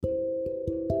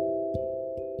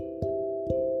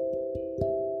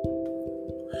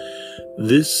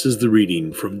This is the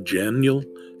reading from Daniel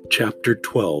chapter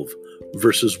 12,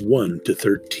 verses 1 to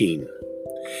 13.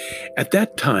 At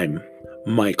that time,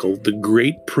 Michael, the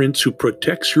great prince who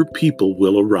protects your people,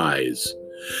 will arise.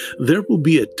 There will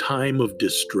be a time of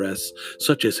distress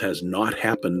such as has not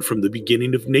happened from the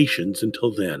beginning of nations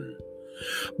until then.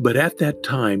 But at that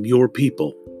time, your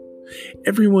people,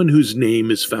 everyone whose name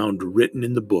is found written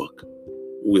in the book,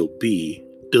 will be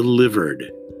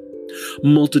delivered.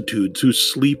 Multitudes who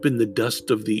sleep in the dust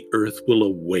of the earth will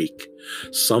awake,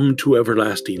 some to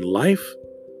everlasting life,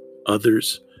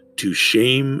 others to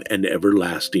shame and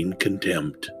everlasting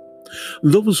contempt.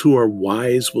 Those who are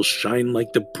wise will shine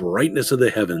like the brightness of the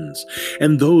heavens,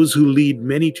 and those who lead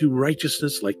many to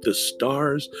righteousness like the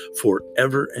stars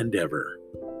forever and ever.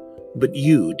 But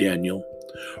you, Daniel,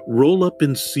 roll up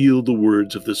and seal the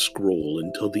words of the scroll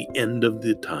until the end of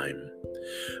the time.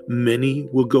 Many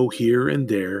will go here and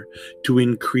there to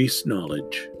increase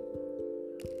knowledge.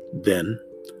 Then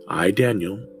I,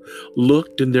 Daniel,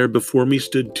 looked, and there before me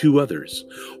stood two others,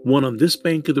 one on this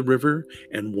bank of the river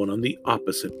and one on the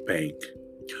opposite bank.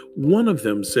 One of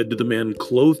them said to the man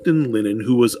clothed in linen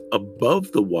who was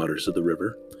above the waters of the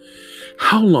river,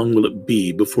 "How long will it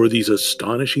be before these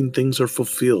astonishing things are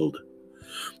fulfilled?"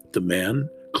 The man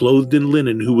clothed in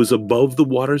linen who was above the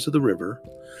waters of the river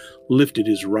lifted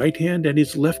his right hand and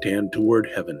his left hand toward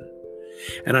heaven.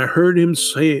 And I heard him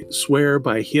swear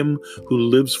by him who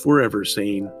lives forever,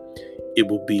 saying, "It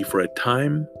will be for a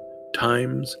time,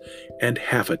 times, and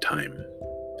half a time.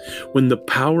 When the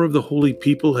power of the holy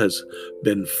people has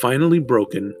been finally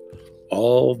broken,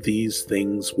 all these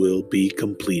things will be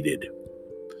completed."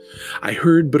 I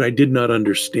heard, but I did not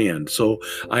understand. So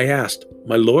I asked,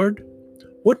 "My Lord,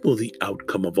 what will the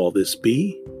outcome of all this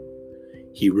be?"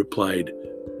 He replied,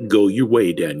 "Go your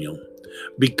way, Daniel,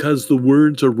 because the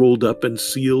words are rolled up and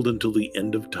sealed until the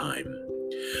end of time.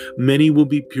 Many will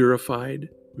be purified,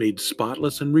 made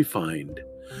spotless and refined,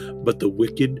 but the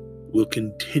wicked will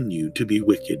continue to be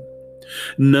wicked.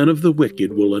 None of the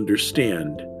wicked will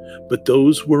understand, but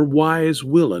those who are wise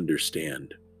will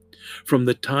understand. From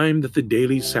the time that the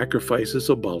daily sacrifice is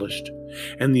abolished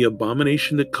and the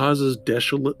abomination that causes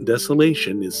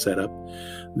desolation is set up,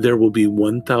 there will be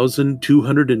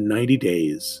 1,290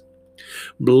 days.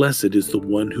 Blessed is the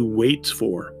one who waits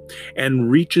for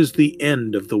and reaches the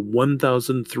end of the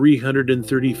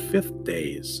 1,335th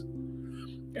days.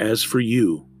 As for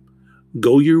you,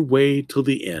 go your way till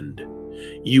the end.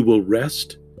 You will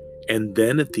rest, and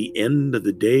then at the end of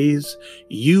the days,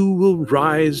 you will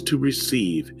rise to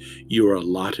receive your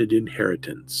allotted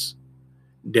inheritance.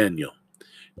 Daniel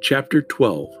chapter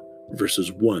 12, verses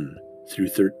 1 through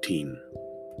 13.